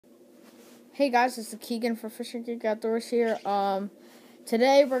Hey guys, this is Keegan for Fishing Geek Outdoors here.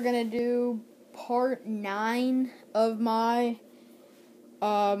 Today we're gonna do part 9 of my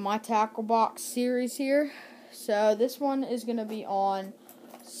my tackle box series here. So this one is gonna be on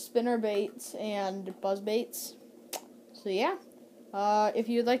spinnerbaits and buzzbaits. So yeah, if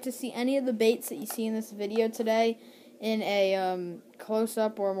you'd like to see any of the baits that you see in this video today in a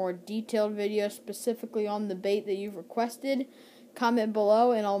close-up or more detailed video specifically on the bait that you've requested, comment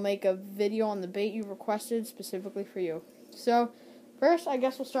below and I'll make a video on the bait you requested specifically for you. So first, I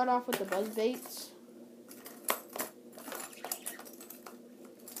guess we'll start off with the buzzbaits.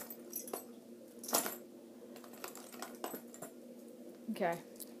 Okay.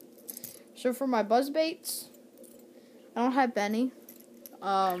 So for my buzzbaits, I don't have any.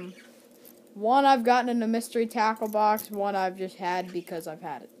 One I've gotten in a mystery tackle box, one I've just had because I've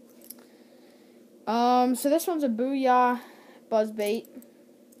had it. So this one's a Booyah buzzbait.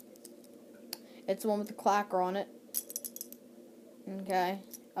 It's the one with the clacker on it. Okay.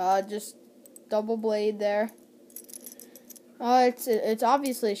 Just double blade there. It's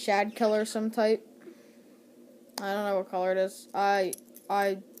obviously a shad killer of some type. I don't know what color it is. I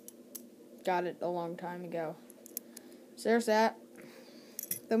got it a long time ago. So there's that.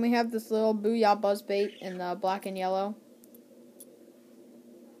 Then we have this little Booyah buzzbait in the black and yellow.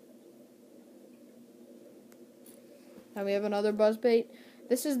 Then we have another buzzbait.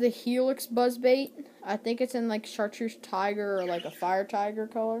 This is the Helix buzzbait. I think it's in like chartreuse tiger or like a fire tiger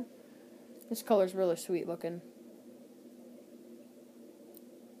color. This color's really sweet looking.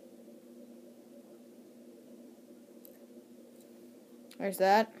 There's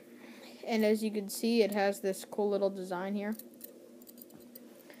that. And as you can see, it has this cool little design here.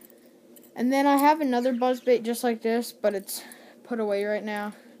 And then I have another buzzbait just like this, but it's put away right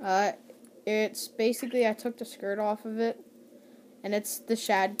now. It's basically, I took the skirt off of it, and it's the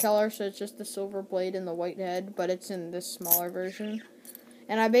shad color, so it's just the silver blade and the white head, but it's in this smaller version.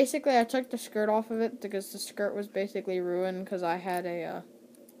 And I took the skirt off of it because the skirt was basically ruined because I had a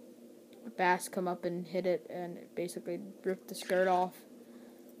bass come up and hit it, and it basically ripped the skirt off.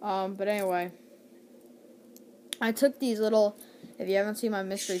 But anyway, I took these little, if you haven't seen my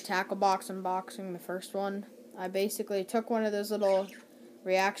mystery tackle box unboxing, the first one, I basically took one of those little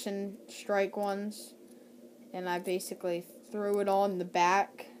reaction strike ones, and I basically threw it on the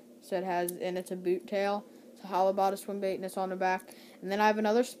back, so it's a boot tail. It's a hollow bottom swim bait, and it's on the back. And then I have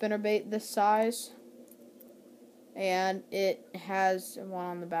another spinnerbait this size, and it has one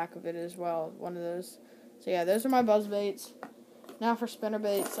on the back of it as well, one of those. So yeah, those are my buzzbaits. Now for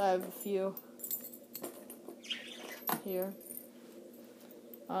spinnerbaits, I have a few here.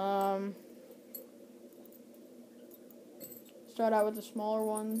 Start out with the smaller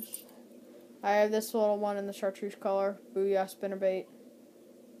ones. I have this little one in the chartreuse color, Booyah spinnerbait.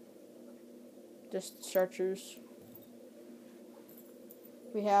 Just chartreuse.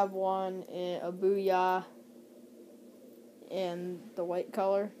 We have one in a Booyah in the white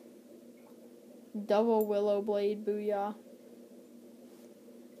color. Double willow blade Booyah.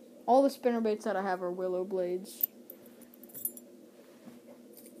 All the spinnerbaits that I have are willow blades.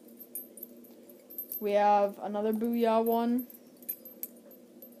 We have another Booyah one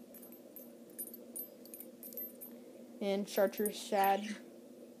in chartreuse shad.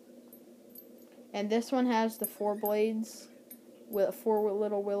 And this one has the 4 blades, with 4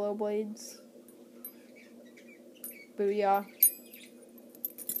 little willow blades. Booyah.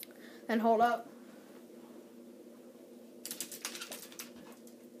 And hold up.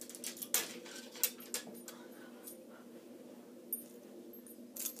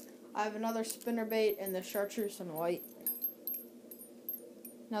 I have another spinnerbait in the chartreuse and white.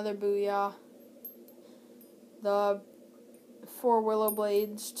 Another Booyah. The 4 willow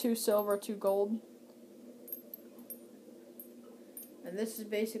blades, 2 silver, 2 gold. And this is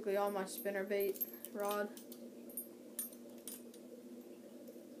basically all my spinnerbait rod.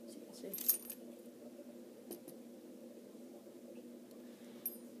 See.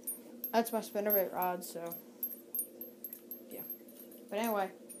 That's my spinnerbait rod, so yeah. But anyway.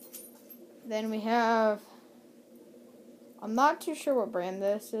 Then we have, I'm not too sure what brand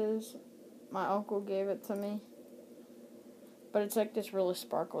this is. My uncle gave it to me. But it's like this really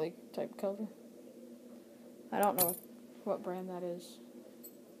sparkly type color. I don't know what brand that is.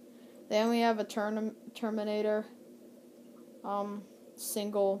 Then we have a Terminator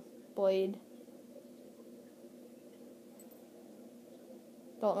single blade.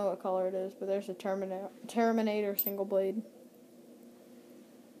 Don't know what color it is, but there's a Terminator single blade.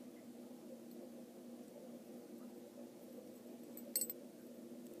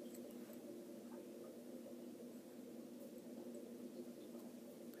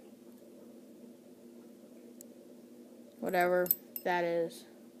 whatever that is.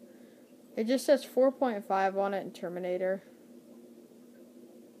 It just says 4.5 on it in Terminator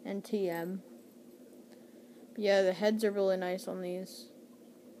and TM. But yeah, the heads are really nice on these.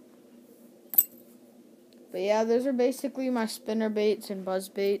 But yeah, those are basically my spinnerbaits and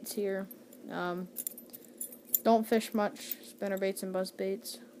buzzbaits here. Don't fish much, spinnerbaits and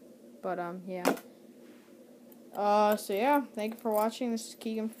buzzbaits. But yeah. So yeah, thank you for watching. This is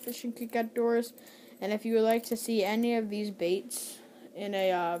Keegan from Fishing Creek Outdoors. And if you would like to see any of these baits in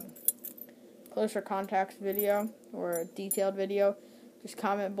a closer contact video or a detailed video, just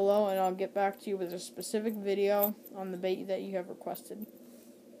comment below and I'll get back to you with a specific video on the bait that you have requested.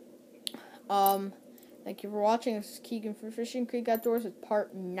 Thank you for watching. This is Keegan from Fishing Creek Outdoors with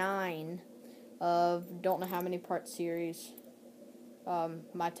part 9 of don't know how many part series,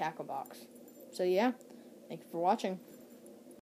 my tackle box. So yeah, thank you for watching.